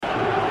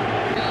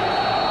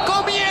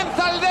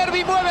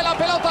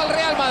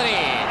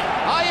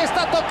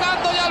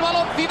tocando ya el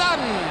balón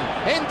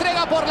Zidane.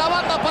 Entrega por la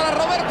banda para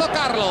Roberto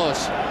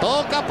Carlos.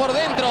 Toca por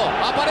dentro.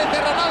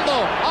 Aparece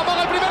Ronaldo.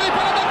 Amaga el primer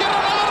disparo. ¡Atención,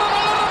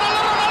 Ronaldo!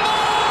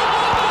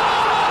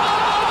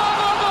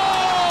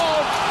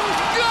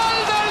 ¡Gol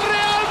del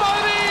Real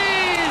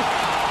Madrid!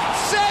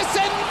 Se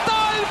sentó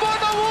el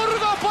Bono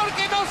Burgos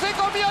porque no se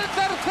comió el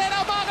tercer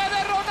amague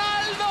de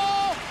Ronaldo.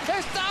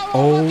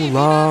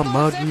 Hola,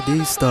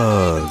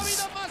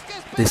 Madridistas.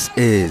 This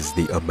is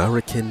the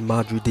American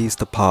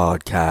Madridista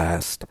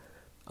podcast.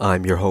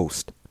 I'm your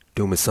host,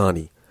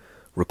 Dumisani,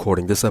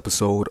 recording this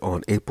episode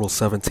on April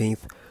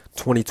 17th,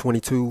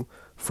 2022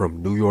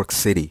 from New York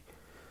City.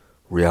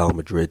 Real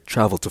Madrid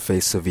traveled to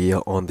face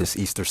Sevilla on this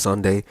Easter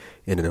Sunday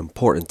in an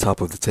important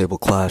top-of-the-table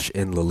clash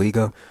in La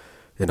Liga.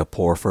 In a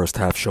poor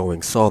first-half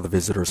showing saw the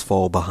visitors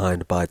fall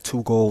behind by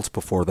 2 goals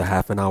before the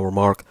half-an-hour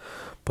mark,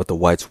 but the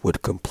Whites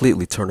would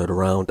completely turn it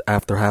around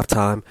after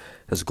halftime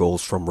as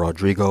goals from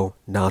Rodrigo,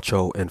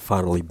 Nacho, and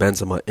finally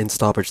Benzema in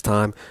stoppage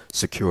time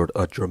secured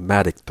a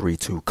dramatic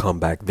 3-2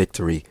 comeback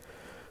victory.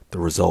 The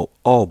result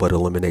all but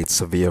eliminates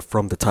Sevilla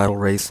from the title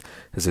race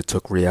as it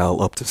took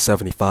Real up to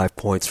 75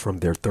 points from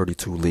their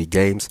 32 league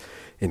games,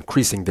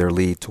 increasing their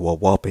lead to a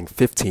whopping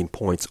 15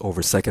 points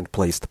over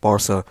second-placed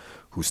Barca,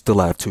 who still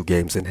have 2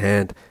 games in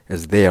hand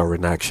as they are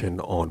in action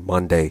on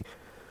Monday.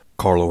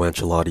 Carlo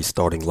Ancelotti's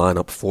starting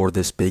lineup for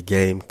this big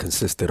game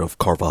consisted of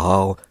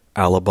Carvajal,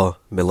 Alaba,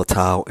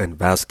 Militao, and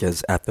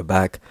Vasquez at the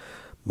back,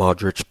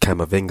 Modric,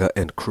 Camavinga,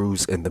 and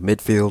Cruz in the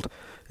midfield,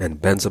 and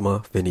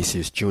Benzema,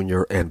 Vinicius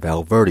Jr., and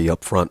Valverde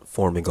up front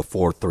forming a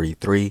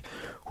 4-3-3,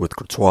 with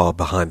Courtois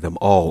behind them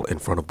all in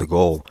front of the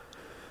goal.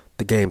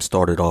 The game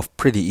started off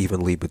pretty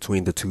evenly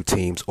between the two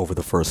teams over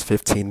the first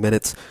 15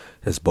 minutes,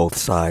 as both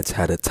sides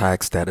had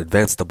attacks that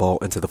advanced the ball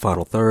into the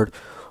final third,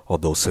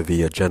 although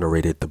Sevilla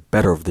generated the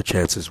better of the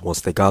chances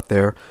once they got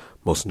there,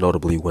 most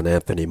notably when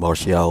Anthony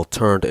Martial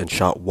turned and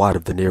shot wide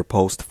of the near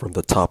post from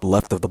the top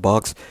left of the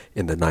box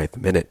in the 9th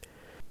minute.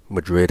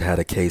 Madrid had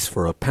a case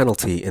for a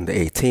penalty in the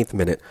 18th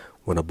minute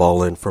when a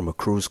ball in from a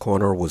Cruz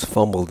corner was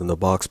fumbled in the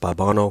box by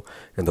Bono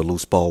and the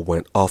loose ball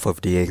went off of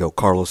Diego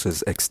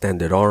Carlos's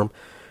extended arm,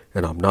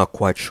 and I'm not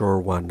quite sure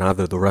why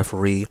neither the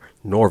referee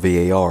nor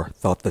VAR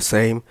thought the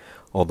same,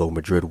 although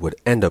Madrid would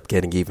end up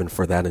getting even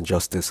for that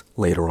injustice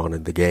later on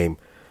in the game.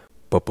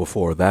 But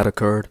before that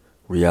occurred,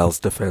 Real's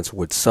defense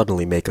would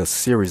suddenly make a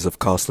series of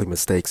costly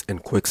mistakes in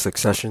quick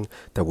succession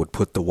that would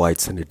put the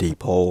Whites in a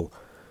deep hole.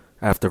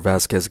 After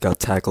Vasquez got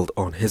tackled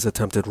on his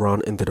attempted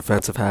run in the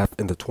defensive half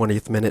in the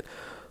 20th minute,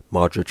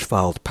 Modric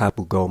fouled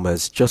Papu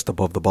Gomez just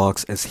above the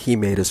box as he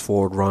made his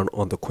forward run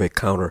on the quick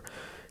counter,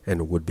 and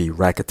it would be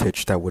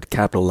Rakitic that would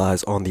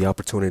capitalize on the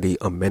opportunity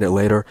a minute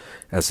later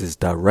as his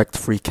direct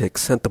free kick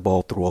sent the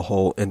ball through a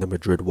hole in the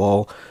Madrid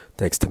wall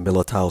thanks to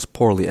Militao's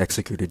poorly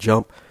executed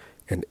jump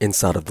and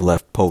inside of the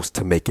left post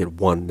to make it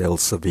 1-0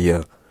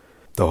 Sevilla.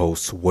 The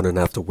hosts wouldn't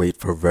have to wait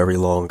for very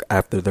long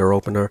after their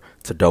opener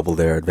to double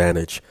their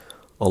advantage.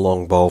 A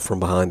long ball from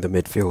behind the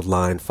midfield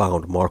line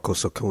found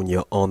Marcos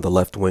Acuna on the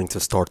left wing to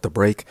start the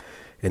break,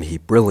 and he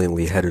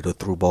brilliantly headed a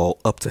through ball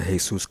up to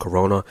Jesus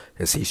Corona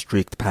as he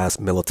streaked past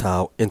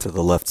Militao into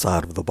the left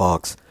side of the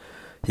box.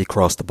 He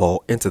crossed the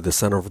ball into the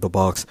center of the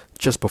box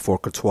just before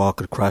Courtois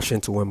could crash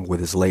into him with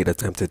his late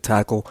attempted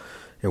tackle,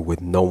 and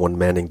with no one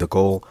manning the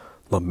goal,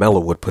 Lamela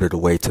would put it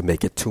away to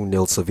make it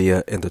 2-0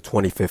 Sevilla in the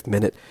 25th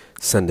minute,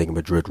 sending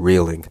Madrid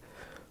reeling.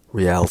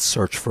 Real's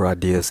search for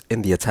ideas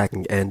in the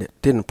attacking end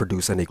didn't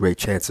produce any great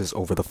chances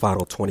over the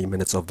final 20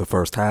 minutes of the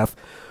first half,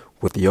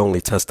 with the only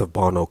test of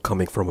Bono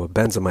coming from a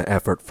Benzema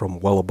effort from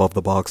well above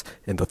the box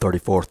in the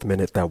 34th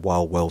minute that,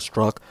 while well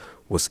struck,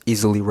 was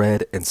easily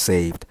read and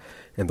saved,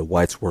 and the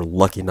Whites were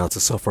lucky not to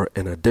suffer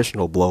an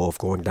additional blow of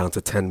going down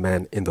to 10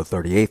 men in the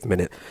 38th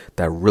minute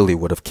that really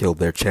would have killed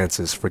their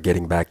chances for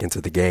getting back into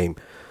the game.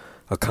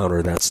 A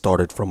counter that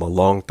started from a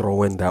long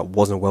throw-in that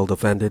wasn't well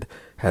defended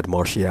had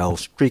Martial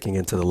streaking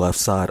into the left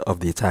side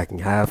of the attacking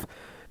half,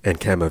 and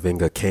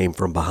Camavinga came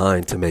from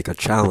behind to make a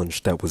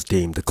challenge that was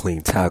deemed a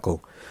clean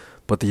tackle.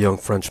 But the young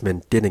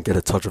Frenchman didn't get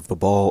a touch of the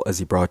ball as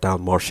he brought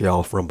down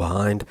Martial from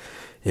behind,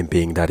 and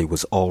being that he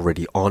was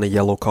already on a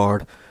yellow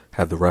card,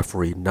 had the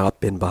referee not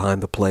been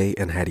behind the play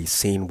and had he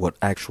seen what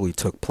actually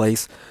took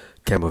place,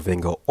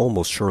 Camavinga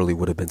almost surely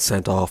would have been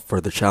sent off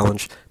for the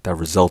challenge that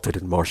resulted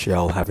in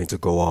Martial having to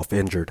go off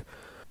injured.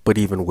 But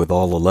even with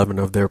all 11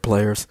 of their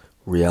players,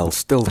 Real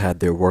still had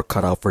their work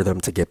cut out for them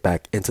to get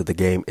back into the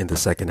game in the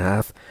second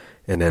half,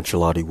 and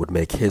Ancelotti would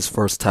make his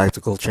first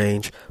tactical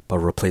change by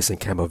replacing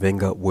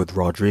Camavinga with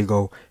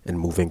Rodrigo and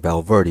moving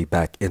Valverde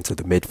back into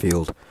the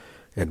midfield.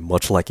 And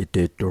much like it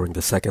did during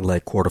the second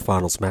leg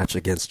quarterfinals match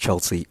against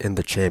Chelsea in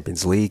the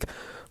Champions League,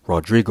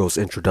 Rodrigo's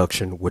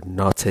introduction would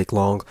not take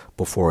long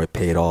before it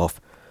paid off.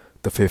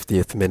 The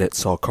 50th minute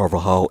saw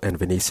Carvajal and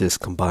Vinicius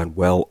combine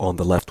well on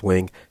the left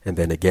wing and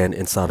then again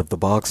inside of the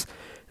box,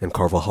 and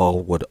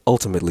Carvajal would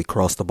ultimately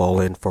cross the ball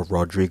in for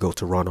Rodrigo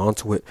to run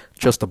onto it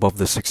just above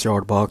the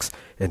 6-yard box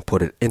and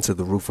put it into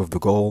the roof of the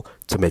goal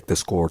to make the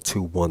score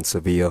 2-1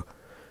 Sevilla.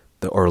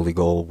 The early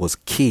goal was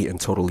key in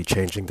totally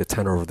changing the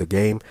tenor of the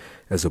game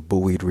as a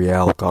buoyed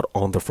Real got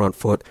on the front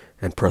foot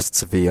and pressed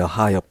Sevilla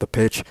high up the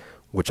pitch,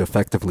 which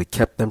effectively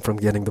kept them from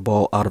getting the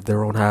ball out of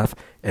their own half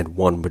and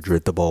won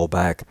Madrid the ball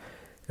back.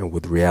 And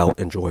with Real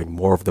enjoying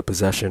more of the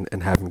possession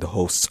and having the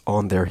hosts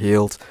on their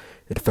heels,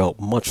 it felt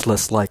much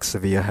less like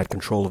Sevilla had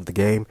control of the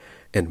game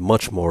and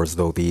much more as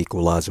though the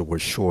equalizer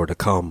was sure to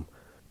come.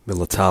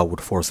 Militao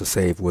would force a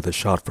save with a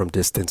shot from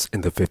distance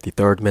in the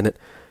 53rd minute,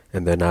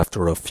 and then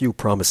after a few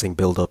promising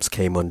build-ups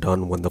came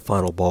undone when the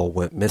final ball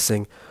went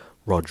missing,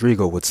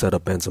 Rodrigo would set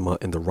up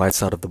Benzema in the right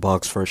side of the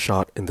box for a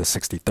shot in the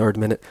 63rd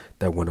minute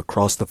that went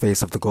across the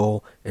face of the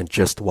goal and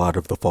just wide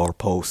of the far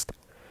post.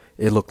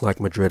 It looked like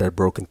Madrid had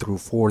broken through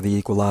for the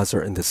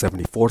equalizer in the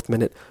 74th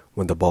minute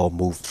when the ball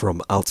moved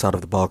from outside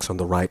of the box on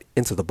the right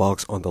into the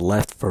box on the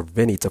left for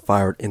Vini to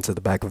fire it into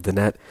the back of the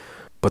net,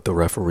 but the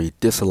referee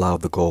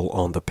disallowed the goal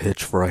on the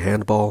pitch for a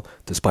handball,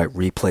 despite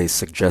replays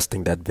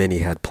suggesting that Vini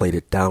had played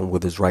it down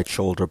with his right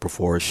shoulder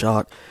before his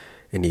shot,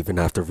 and even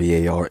after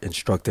VAR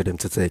instructed him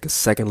to take a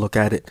second look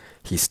at it,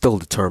 he still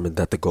determined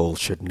that the goal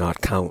should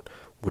not count,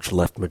 which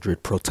left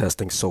Madrid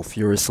protesting so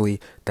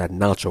furiously that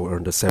Nacho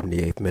earned a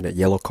 78th minute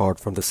yellow card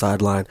from the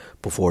sideline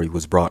before he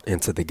was brought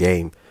into the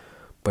game.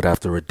 But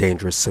after a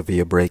dangerous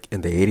Sevilla break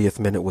in the 80th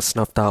minute was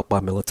snuffed out by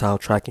Militao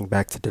tracking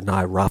back to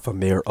deny Rafa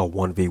Mir a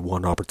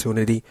 1v1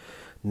 opportunity,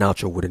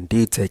 Nacho would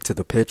indeed take to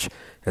the pitch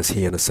as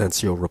he and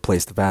Asensio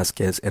replaced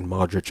Vasquez and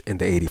Modric in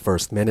the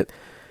 81st minute,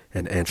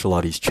 and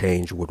Ancelotti's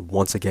change would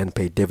once again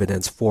pay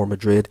dividends for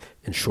Madrid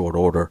in short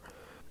order.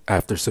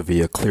 After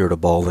Sevilla cleared a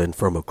ball in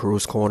from a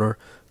Cruz corner,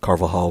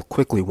 Carvajal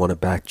quickly won it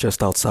back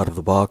just outside of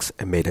the box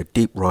and made a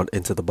deep run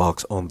into the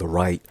box on the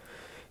right.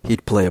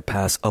 He'd play a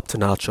pass up to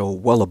Nacho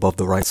well above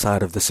the right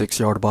side of the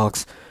 6-yard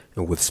box,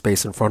 and with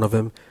space in front of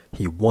him,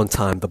 he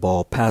one-timed the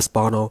ball past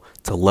Bono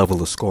to level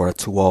the score at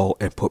 2-2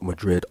 and put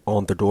Madrid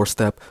on the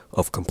doorstep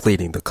of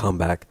completing the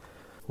comeback.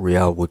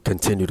 Real would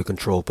continue to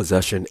control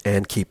possession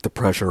and keep the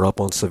pressure up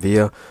on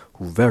Sevilla,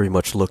 who very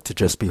much looked to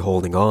just be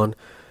holding on,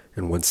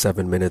 and when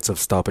 7 minutes of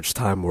stoppage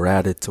time were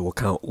added to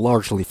account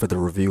largely for the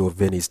review of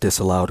Vini's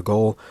disallowed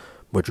goal,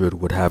 Madrid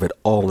would have it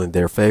all in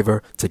their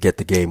favor to get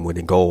the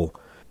game-winning goal.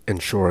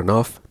 And sure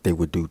enough, they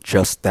would do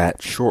just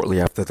that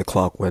shortly after the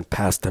clock went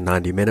past the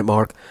 90-minute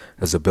mark,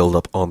 as a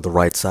build-up on the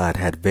right side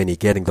had Vini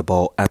getting the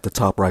ball at the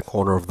top right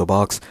corner of the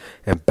box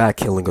and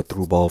backhilling a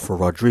through ball for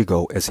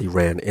Rodrigo as he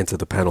ran into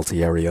the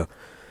penalty area.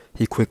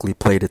 He quickly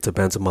played it to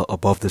Benzema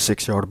above the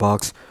 6-yard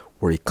box,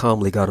 where he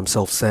calmly got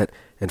himself set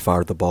and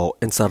fired the ball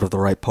inside of the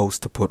right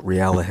post to put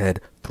Real ahead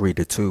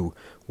 3-2,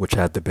 which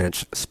had the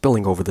bench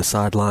spilling over the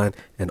sideline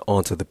and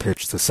onto the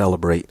pitch to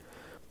celebrate.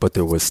 But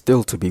there was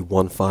still to be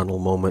one final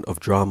moment of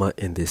drama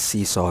in this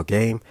seesaw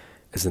game,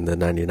 as in the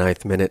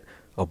 99th minute,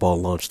 a ball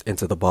launched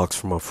into the box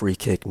from a free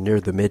kick near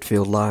the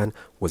midfield line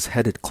was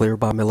headed clear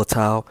by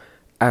Militao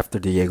after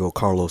Diego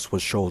Carlos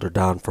was shouldered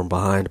down from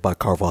behind by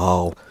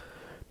Carvajal.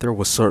 There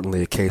was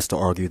certainly a case to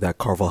argue that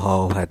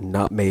Carvajal had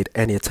not made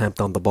any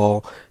attempt on the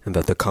ball and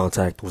that the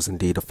contact was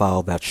indeed a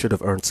foul that should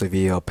have earned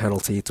Sevilla a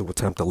penalty to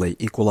attempt a late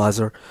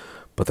equalizer,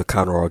 but the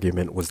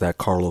counter-argument was that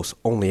Carlos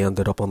only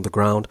ended up on the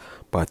ground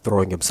by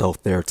throwing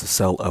himself there to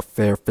sell a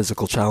fair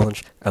physical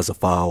challenge as a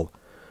foul.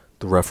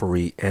 The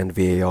referee and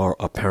VAR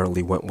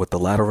apparently went with the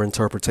latter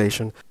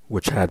interpretation,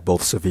 which had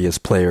both Sevilla's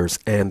players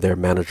and their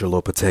manager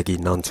Lopetegui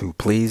none too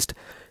pleased,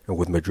 and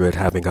with Madrid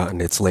having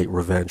gotten its late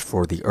revenge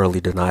for the early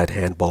denied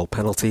handball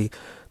penalty,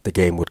 the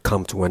game would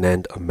come to an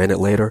end a minute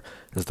later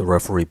as the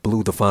referee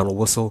blew the final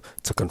whistle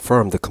to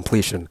confirm the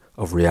completion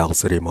of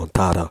Real's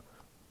remontada.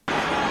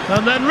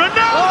 And then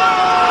Ronaldo!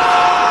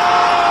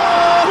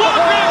 What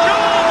a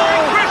goal by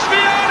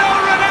Cristiano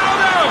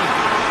Ronaldo!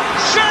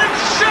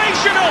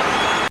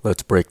 Sensational!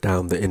 Let's break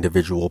down the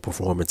individual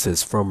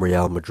performances from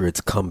Real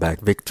Madrid's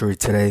comeback victory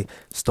today.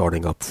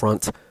 Starting up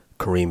front,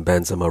 Karim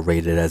Benzema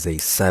rated as a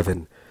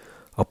 7.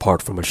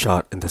 Apart from a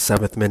shot in the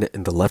 7th minute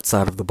in the left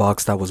side of the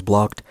box that was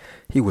blocked,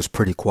 he was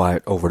pretty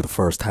quiet over the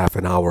first half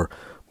an hour,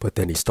 but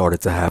then he started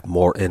to have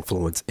more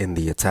influence in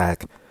the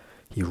attack.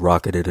 He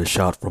rocketed a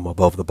shot from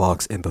above the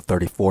box in the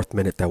 34th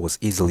minute that was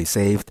easily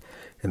saved,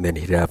 and then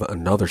he'd have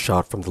another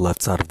shot from the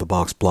left side of the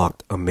box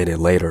blocked a minute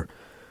later.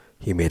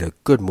 He made a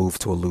good move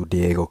to elude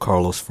Diego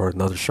Carlos for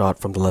another shot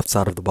from the left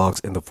side of the box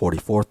in the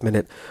 44th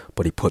minute,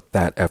 but he put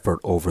that effort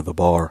over the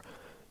bar.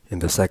 In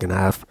the second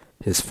half,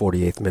 his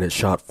 48th minute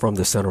shot from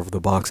the center of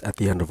the box at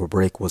the end of a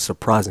break was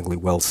surprisingly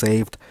well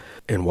saved,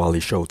 and while he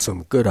showed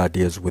some good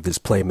ideas with his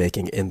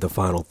playmaking in the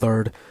final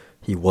third,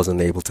 he wasn't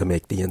able to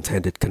make the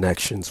intended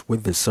connections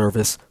with his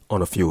service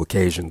on a few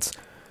occasions.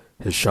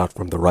 His shot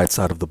from the right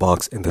side of the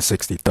box in the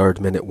 63rd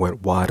minute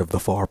went wide of the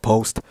far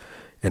post,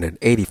 and an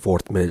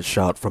 84th minute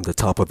shot from the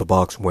top of the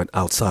box went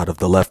outside of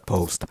the left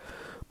post.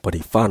 But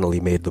he finally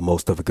made the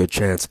most of a good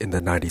chance in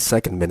the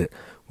 92nd minute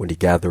when he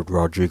gathered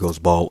Rodrigo's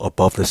ball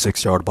above the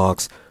 6-yard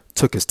box,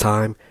 took his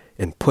time,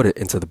 and put it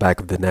into the back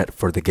of the net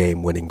for the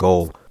game-winning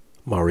goal.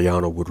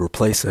 Mariano would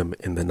replace him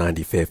in the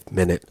 95th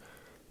minute.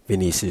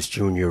 Vinicius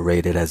Jr.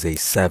 rated as a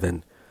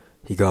 7.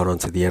 He got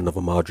onto the end of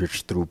a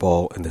Modric through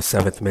ball in the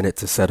 7th minute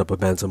to set up a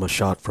Benzema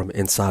shot from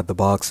inside the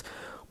box,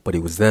 but he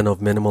was then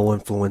of minimal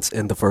influence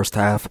in the first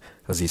half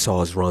as he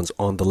saw his runs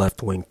on the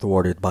left wing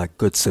thwarted by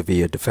good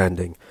Sevilla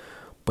defending.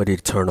 But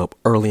he'd turn up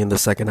early in the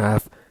second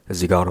half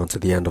as he got onto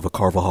the end of a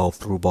Carvajal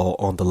through ball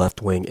on the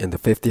left wing in the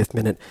 50th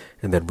minute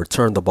and then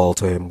returned the ball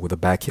to him with a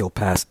backheel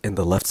pass in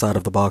the left side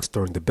of the box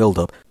during the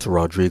build-up to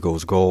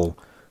Rodrigo's goal.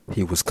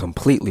 He was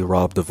completely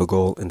robbed of a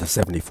goal in the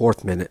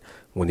 74th minute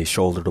when he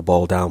shouldered the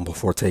ball down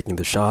before taking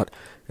the shot,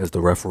 as the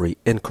referee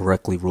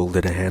incorrectly ruled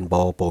it a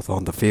handball both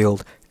on the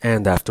field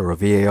and after a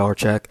VAR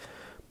check,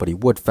 but he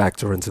would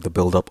factor into the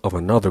build-up of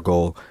another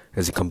goal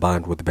as he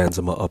combined with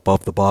Benzema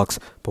above the box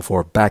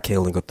before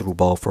backheeling a through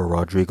ball for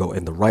Rodrigo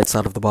in the right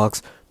side of the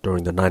box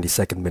during the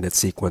 92nd minute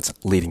sequence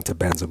leading to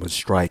Benzema's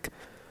strike.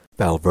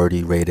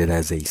 Valverde rated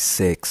as a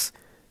 6.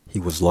 He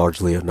was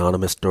largely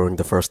anonymous during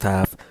the first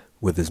half,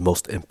 with his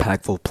most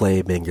impactful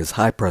play being his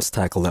high press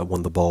tackle that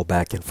won the ball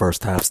back in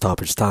first half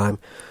stoppage time,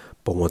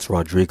 but once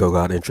Rodrigo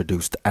got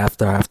introduced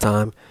after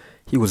halftime,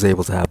 he was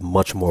able to have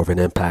much more of an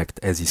impact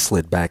as he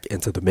slid back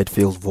into the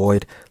midfield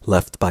void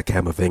left by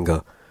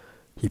Camavinga.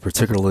 He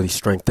particularly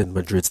strengthened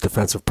Madrid's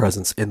defensive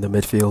presence in the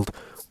midfield,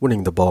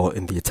 winning the ball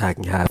in the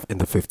attacking half in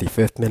the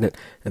 55th minute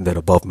and then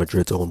above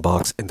Madrid's own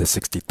box in the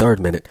 63rd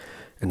minute,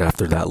 and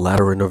after that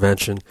latter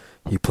intervention,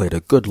 he played a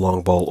good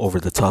long ball over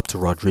the top to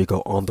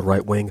Rodrigo on the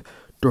right wing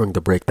during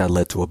the break that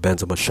led to a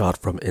Benzema shot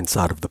from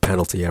inside of the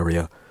penalty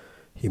area.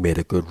 He made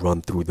a good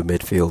run through the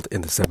midfield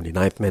in the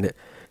 79th minute,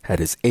 had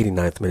his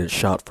 89th minute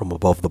shot from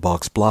above the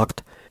box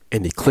blocked,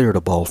 and he cleared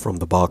a ball from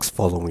the box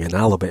following an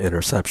Alaba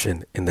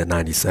interception in the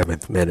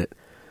 97th minute.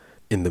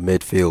 In the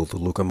midfield,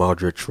 Luka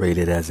Modric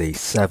rated as a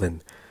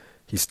 7.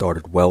 He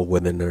started well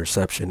with an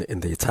interception in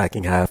the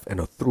attacking half and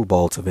a through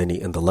ball to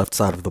Vinny in the left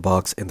side of the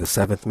box in the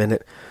 7th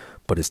minute,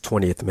 but his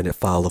 20th minute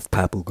foul of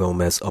Papu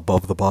Gomez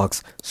above the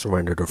box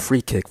surrendered a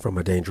free kick from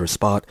a dangerous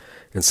spot,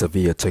 and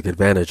Sevilla took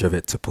advantage of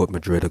it to put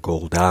Madrid a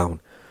goal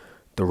down.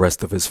 The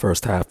rest of his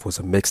first half was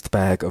a mixed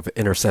bag of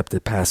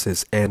intercepted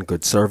passes and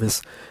good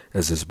service,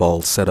 as his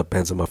ball set up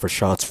Benzema for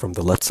shots from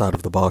the left side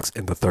of the box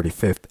in the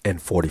 35th and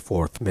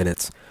 44th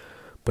minutes.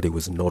 But he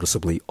was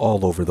noticeably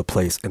all over the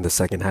place in the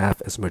second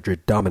half as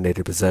Madrid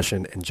dominated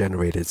possession and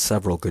generated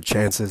several good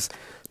chances,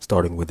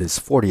 starting with his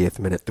 40th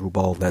minute through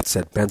ball that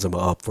set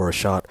Benzema up for a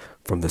shot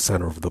from the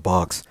center of the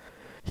box.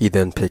 He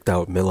then picked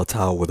out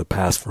Militao with a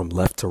pass from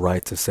left to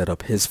right to set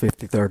up his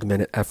 53rd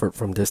minute effort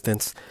from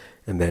distance,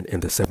 and then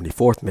in the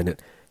 74th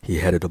minute, he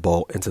headed the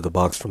ball into the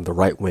box from the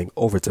right wing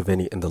over to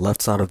Vinny in the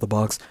left side of the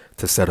box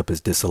to set up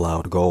his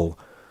disallowed goal.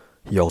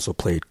 He also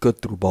played good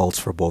through balls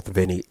for both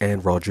Vinny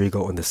and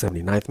Rodrigo in the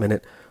 79th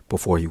minute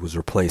before he was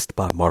replaced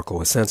by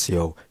Marco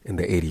Asensio in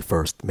the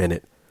 81st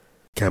minute.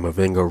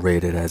 Camavinga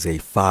rated as a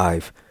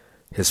 5.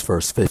 His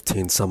first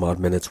 15 some odd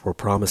minutes were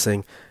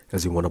promising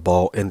as he won a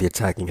ball in the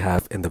attacking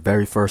half in the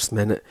very first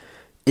minute,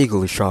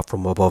 eagerly shot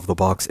from above the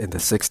box in the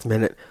 6th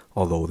minute,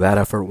 although that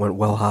effort went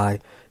well high,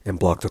 and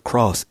blocked a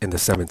cross in the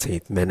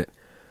 17th minute.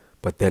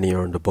 But then he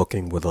earned a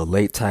booking with a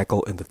late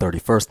tackle in the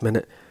 31st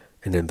minute,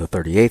 and in the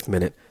 38th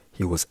minute,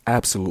 he was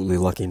absolutely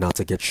lucky not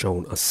to get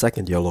shown a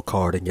second yellow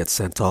card and get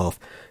sent off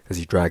as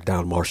he dragged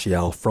down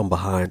Martial from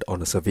behind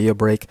on a Sevilla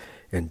break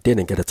and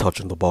didn't get a touch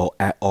on the ball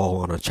at all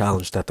on a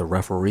challenge that the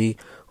referee,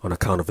 on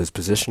account of his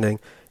positioning,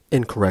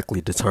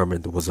 incorrectly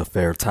determined was a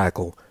fair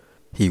tackle.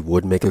 He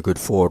would make a good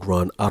forward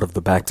run out of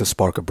the back to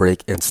spark a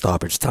break in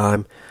stoppage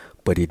time,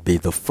 but he'd be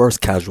the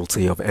first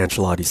casualty of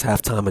Ancelotti's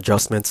halftime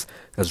adjustments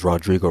as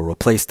Rodrigo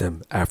replaced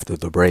him after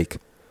the break.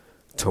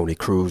 Toni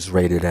Kroos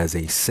rated as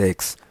a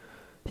 6.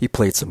 He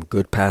played some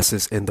good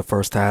passes in the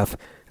first half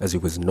as he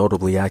was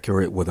notably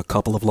accurate with a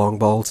couple of long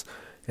balls,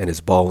 and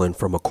his ball in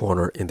from a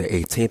corner in the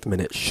 18th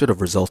minute should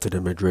have resulted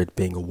in Madrid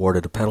being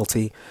awarded a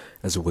penalty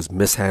as it was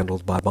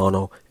mishandled by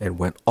Bono and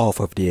went off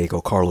of Diego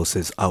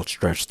Carlos's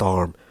outstretched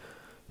arm.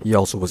 He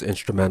also was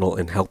instrumental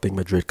in helping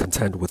Madrid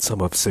contend with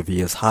some of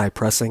Sevilla's high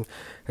pressing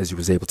as he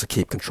was able to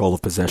keep control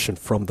of possession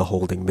from the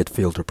holding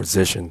midfielder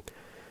position.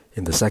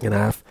 In the second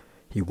half,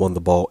 he won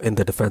the ball in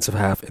the defensive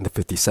half in the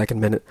 52nd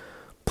minute,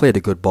 played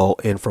a good ball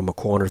in from a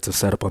corner to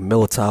set up a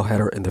Militao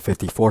header in the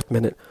 54th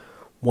minute,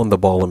 won the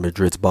ball in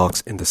Madrid's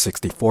box in the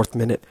 64th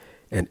minute,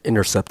 and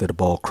intercepted a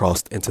ball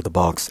crossed into the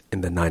box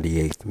in the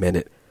 98th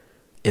minute.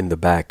 In the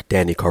back,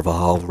 Dani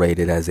Carvajal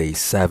rated as a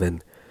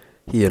 7.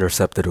 He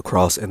intercepted a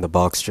cross in the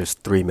box just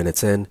 3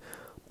 minutes in,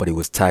 but he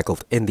was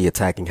tackled in the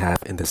attacking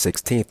half in the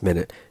 16th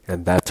minute,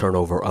 and that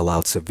turnover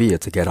allowed Sevilla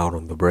to get out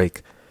on the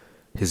break.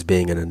 His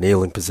being in a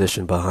kneeling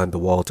position behind the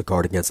wall to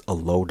guard against a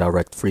low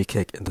direct free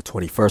kick in the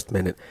 21st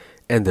minute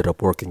ended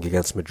up working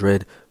against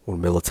Madrid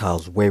when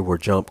Militao's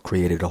wayward jump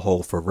created a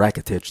hole for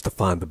Rakitic to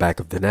find the back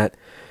of the net,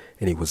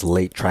 and he was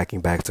late tracking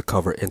back to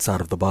cover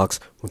inside of the box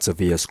when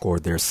Sevilla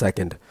scored their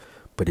second.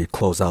 But he'd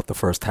close out the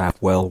first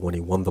half well when he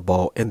won the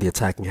ball in the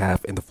attacking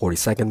half in the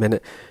 42nd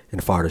minute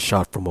and fired a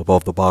shot from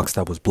above the box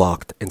that was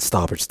blocked in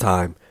stoppage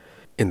time.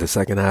 In the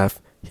second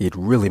half, he'd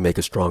really make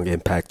a strong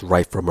impact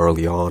right from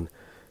early on.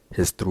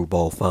 His through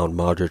ball found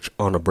Modric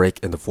on a break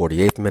in the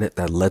 48th minute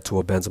that led to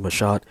a Benzema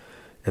shot,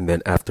 and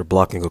then after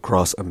blocking a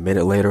cross a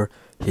minute later,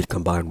 he'd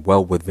combined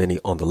well with Vini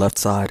on the left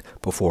side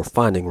before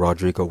finding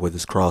Rodrigo with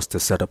his cross to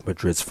set up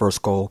Madrid's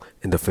first goal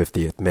in the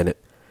 50th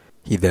minute.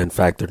 He then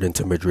factored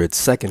into Madrid's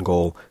second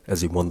goal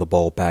as he won the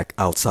ball back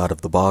outside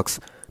of the box,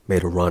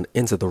 made a run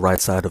into the right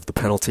side of the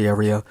penalty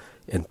area,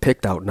 and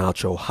picked out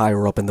Nacho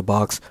higher up in the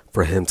box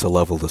for him to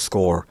level the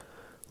score.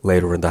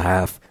 Later in the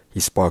half, he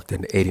sparked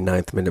an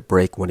 89th minute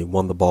break when he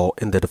won the ball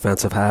in the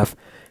defensive half,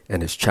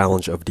 and his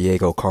challenge of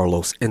Diego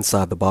Carlos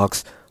inside the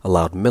box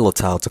allowed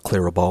Militao to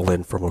clear a ball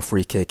in from a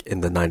free kick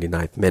in the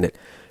 99th minute,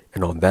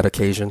 and on that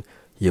occasion,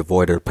 he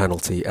avoided a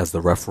penalty as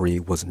the referee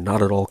was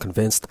not at all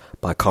convinced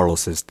by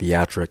Carlos's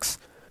theatrics.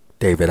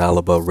 David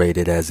Alaba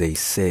rated as a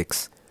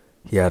 6.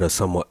 He had a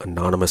somewhat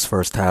anonymous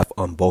first half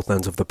on both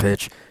ends of the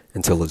pitch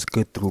until his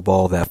good through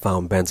ball that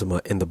found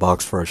Benzema in the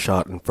box for a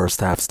shot in first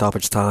half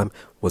stoppage time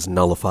was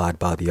nullified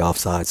by the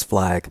offsides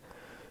flag.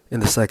 In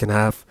the second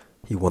half,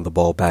 he won the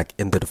ball back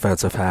in the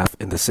defensive half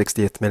in the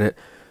 60th minute,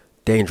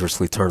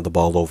 dangerously turned the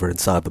ball over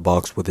inside the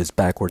box with his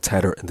backwards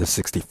header in the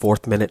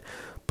 64th minute,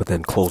 but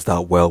then closed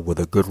out well with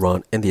a good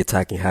run in the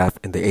attacking half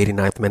in the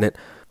 89th minute,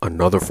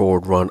 another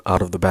forward run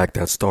out of the back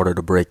that started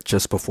a break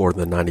just before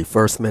the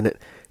 91st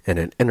minute, and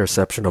an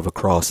interception of a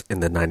cross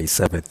in the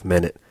 97th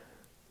minute.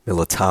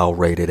 Militao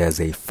rated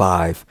as a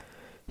 5.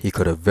 He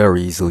could have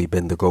very easily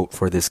been the GOAT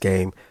for this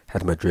game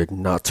had Madrid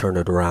not turned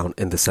it around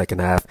in the second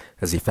half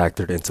as he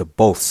factored into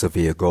both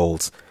Sevilla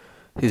goals.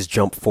 His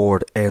jump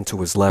forward and to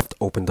his left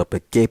opened up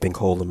a gaping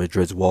hole in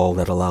Madrid's wall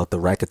that allowed the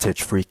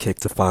Rakitic free kick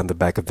to find the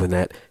back of the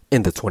net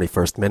in the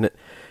 21st minute,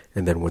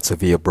 and then when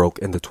Sevilla broke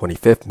in the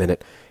 25th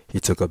minute, he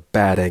took a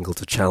bad angle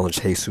to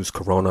challenge Jesus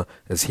Corona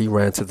as he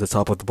ran to the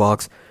top of the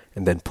box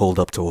and then pulled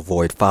up to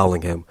avoid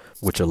fouling him,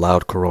 which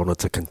allowed Corona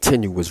to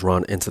continue his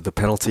run into the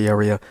penalty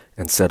area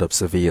and set up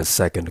Sevilla's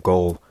second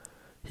goal.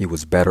 He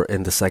was better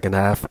in the second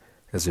half,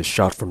 as his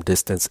shot from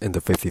distance in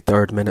the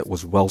 53rd minute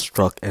was well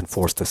struck and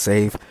forced a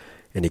save,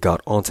 and he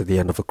got onto the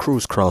end of a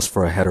Cruz cross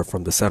for a header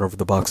from the center of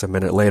the box a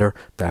minute later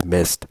that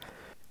missed.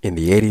 In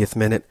the 80th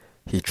minute,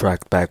 he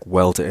tracked back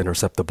well to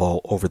intercept the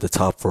ball over the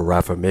top for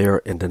Rafa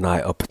Mir and deny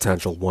a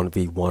potential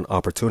 1v1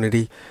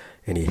 opportunity,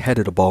 and he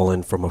headed a ball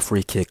in from a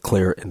free kick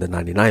clear in the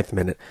 99th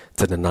minute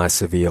to deny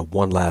Sevilla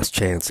one last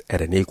chance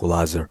at an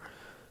equalizer.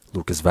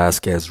 Lucas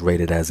Vazquez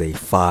rated as a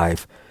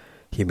 5.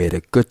 He made a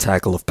good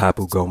tackle of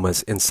Papu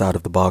Gomez inside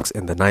of the box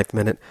in the 9th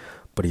minute,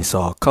 but he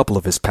saw a couple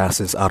of his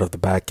passes out of the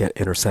back get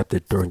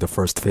intercepted during the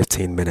first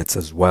 15 minutes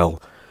as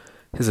well.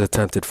 His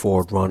attempted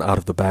forward run out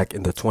of the back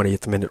in the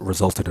 20th minute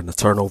resulted in a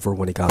turnover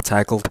when he got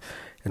tackled,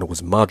 and it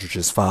was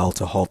Modric's foul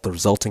to halt the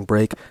resulting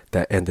break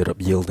that ended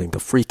up yielding the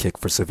free kick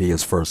for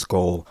Sevilla's first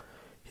goal.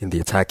 In the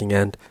attacking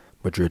end,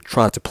 Madrid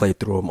tried to play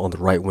through him on the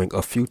right wing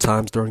a few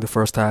times during the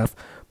first half,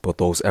 but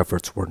those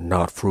efforts were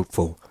not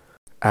fruitful.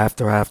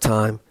 After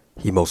halftime,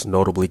 he most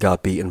notably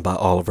got beaten by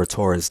Oliver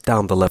Torres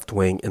down the left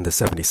wing in the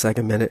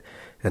 72nd minute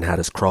and had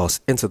his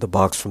cross into the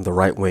box from the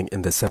right wing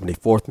in the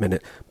 74th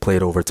minute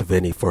played over to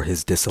Vini for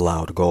his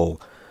disallowed goal.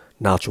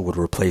 Nacho would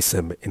replace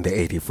him in the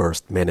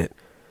 81st minute.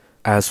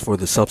 As for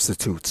the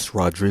substitutes,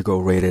 Rodrigo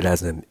rated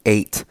as an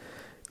 8.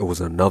 It was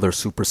another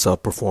super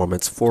sub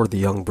performance for the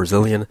young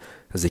Brazilian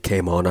as he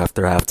came on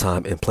after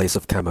halftime in place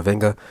of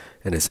Camavinga,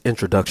 and his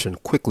introduction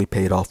quickly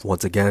paid off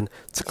once again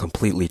to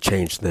completely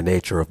change the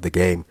nature of the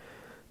game.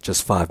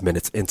 Just 5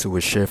 minutes into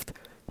his shift,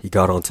 he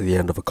got onto the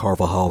end of a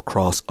Carvajal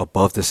cross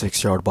above the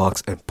 6-yard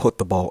box and put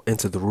the ball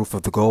into the roof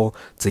of the goal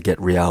to get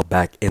Real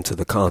back into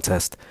the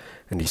contest,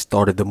 and he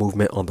started the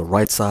movement on the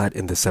right side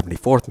in the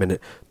 74th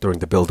minute during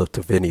the build-up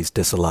to Vini's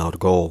disallowed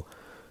goal.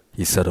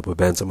 He set up a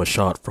Benzema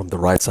shot from the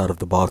right side of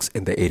the box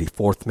in the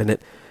 84th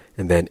minute,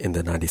 and then in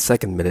the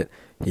 92nd minute,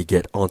 he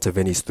get onto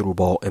Vini's through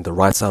ball in the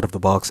right side of the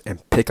box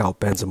and pick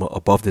out Benzema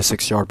above the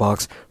 6-yard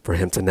box for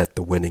him to net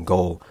the winning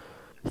goal.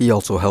 He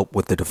also helped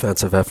with the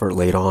defensive effort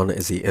late on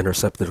as he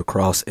intercepted a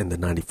cross in the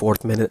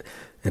 94th minute,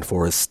 and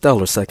for his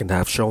stellar second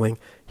half showing,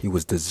 he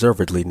was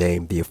deservedly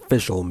named the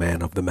official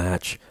man of the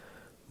match.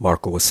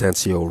 Marco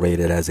Asensio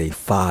rated as a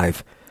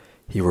 5.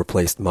 He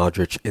replaced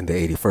Modric in the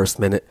 81st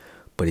minute,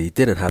 but he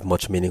didn't have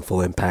much meaningful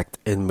impact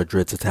in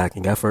Madrid's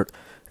attacking effort,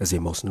 as he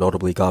most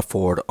notably got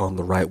forward on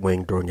the right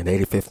wing during an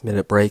 85th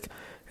minute break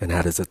and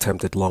had his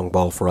attempted long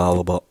ball for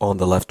Alaba on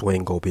the left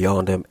wing go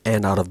beyond him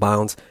and out of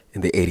bounds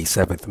in the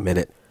 87th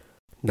minute.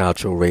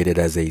 Nacho rated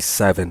as a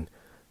 7.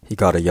 He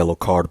got a yellow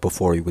card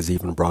before he was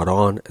even brought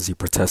on as he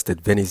protested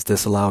Vini's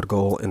disallowed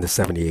goal in the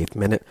 78th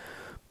minute,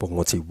 but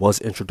once he was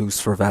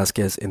introduced for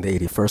Vazquez in the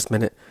 81st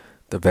minute,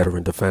 the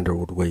veteran defender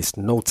would waste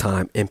no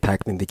time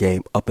impacting the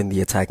game up in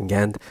the attacking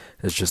end,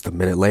 as just a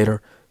minute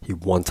later, he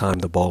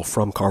one-timed the ball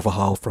from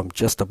Carvajal from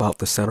just about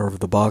the center of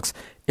the box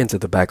into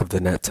the back of the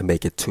net to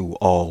make it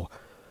 2-2.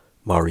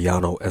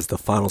 Mariano as the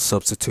final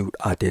substitute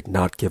I did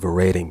not give a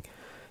rating.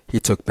 He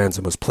took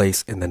Benzema's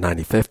place in the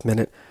 95th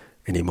minute,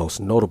 and he most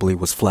notably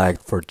was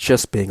flagged for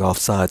just being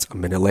offsides a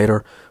minute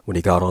later when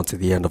he got onto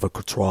the end of a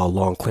Courtois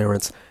long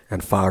clearance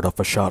and fired off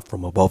a shot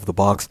from above the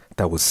box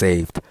that was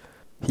saved.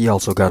 He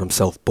also got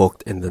himself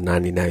booked in the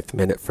 99th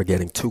minute for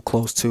getting too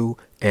close to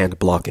and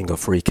blocking a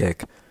free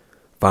kick.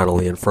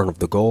 Finally in front of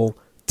the goal,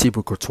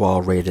 Thibaut Courtois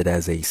rated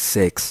as a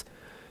 6.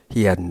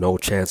 He had no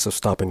chance of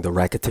stopping the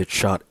Rakitic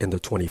shot in the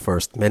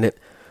 21st minute,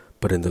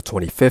 but in the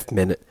 25th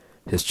minute,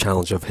 his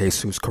challenge of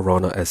Jesus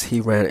Corona as he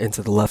ran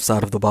into the left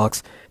side of the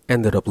box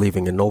ended up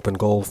leaving an open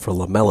goal for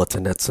Lamela to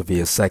net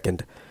Sevilla's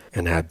second,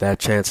 and had that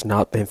chance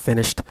not been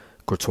finished,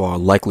 Courtois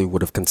likely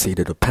would have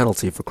conceded a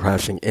penalty for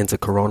crashing into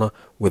Corona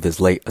with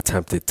his late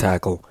attempted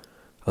tackle.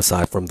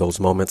 Aside from those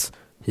moments,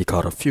 he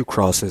caught a few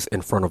crosses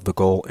in front of the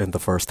goal in the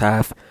first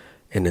half,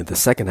 and in the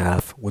second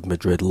half, with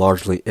Madrid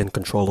largely in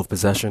control of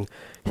possession,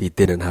 he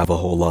didn't have a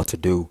whole lot to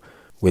do,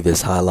 with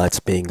his highlights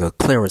being a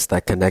clearance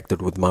that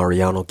connected with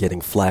Mariano getting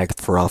flagged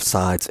for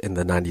offsides in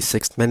the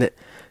 96th minute,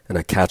 and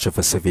a catch of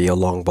a Sevilla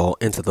long ball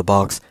into the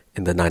box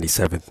in the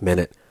 97th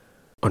minute.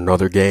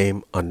 Another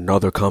game,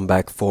 another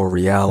comeback for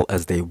Real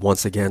as they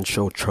once again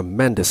showed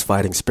tremendous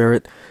fighting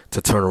spirit to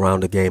turn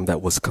around a game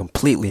that was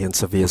completely in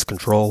Sevilla's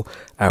control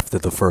after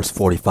the first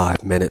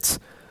 45 minutes.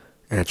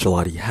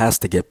 Ancelotti has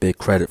to get big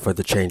credit for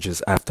the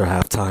changes after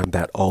halftime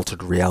that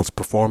altered Real's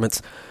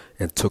performance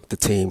and took the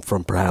team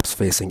from perhaps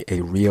facing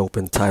a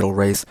reopened title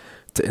race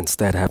to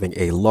instead having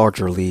a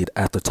larger lead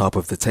at the top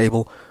of the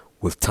table,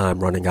 with time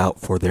running out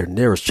for their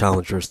nearest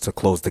challengers to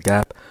close the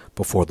gap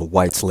before the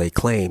Whites lay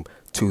claim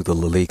to the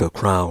La Liga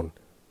crown.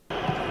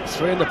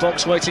 3 in the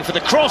box waiting for the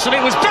cross, and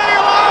it was Bale!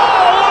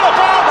 Oh, what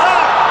about that?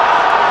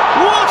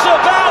 What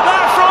about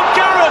that from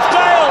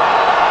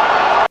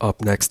Gareth Bale?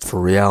 Up next for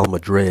Real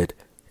Madrid,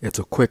 it's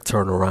a quick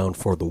turnaround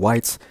for the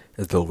Whites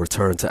as they'll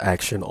return to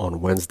action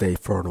on Wednesday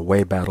for an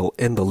away battle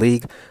in the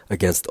league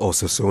against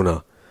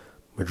Osasuna.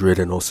 Madrid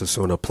and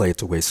Osasuna played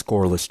to a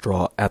scoreless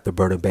draw at the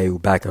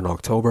Bernabeu back in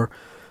October,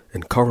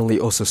 and currently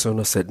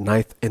Osasuna sit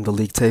 9th in the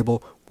league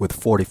table with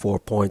 44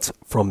 points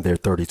from their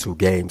 32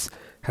 games,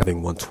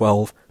 having won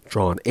 12,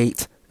 drawn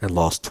 8, and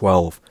lost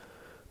 12.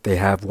 They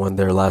have won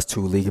their last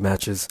 2 league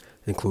matches,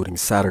 including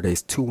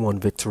Saturday's 2-1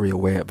 victory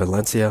away at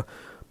Valencia,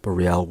 but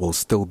Real will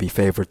still be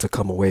favored to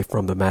come away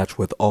from the match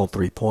with all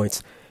 3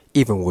 points,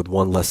 even with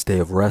one less day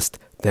of rest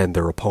than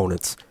their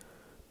opponents.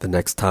 The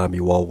next time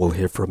you all will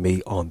hear from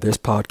me on this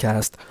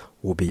podcast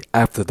will be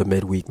after the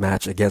midweek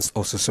match against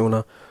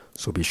Osasuna,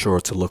 so be sure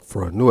to look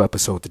for a new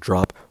episode to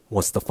drop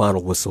once the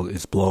final whistle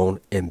is blown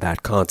in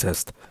that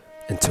contest.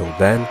 Until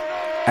then,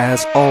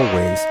 as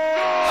always,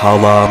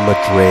 Hala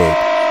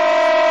Madrid!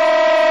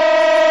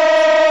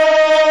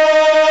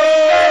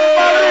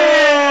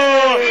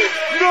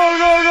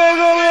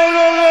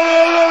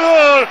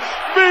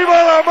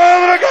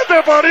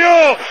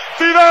 Parió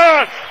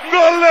Zidane,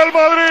 gol del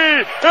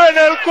Madrid en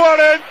el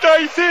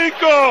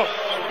 45,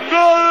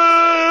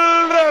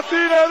 gol de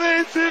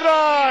Zinedine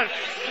Zidane,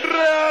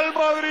 Real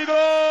Madrid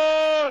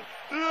 2,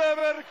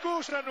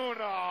 Leverkusen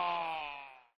 1.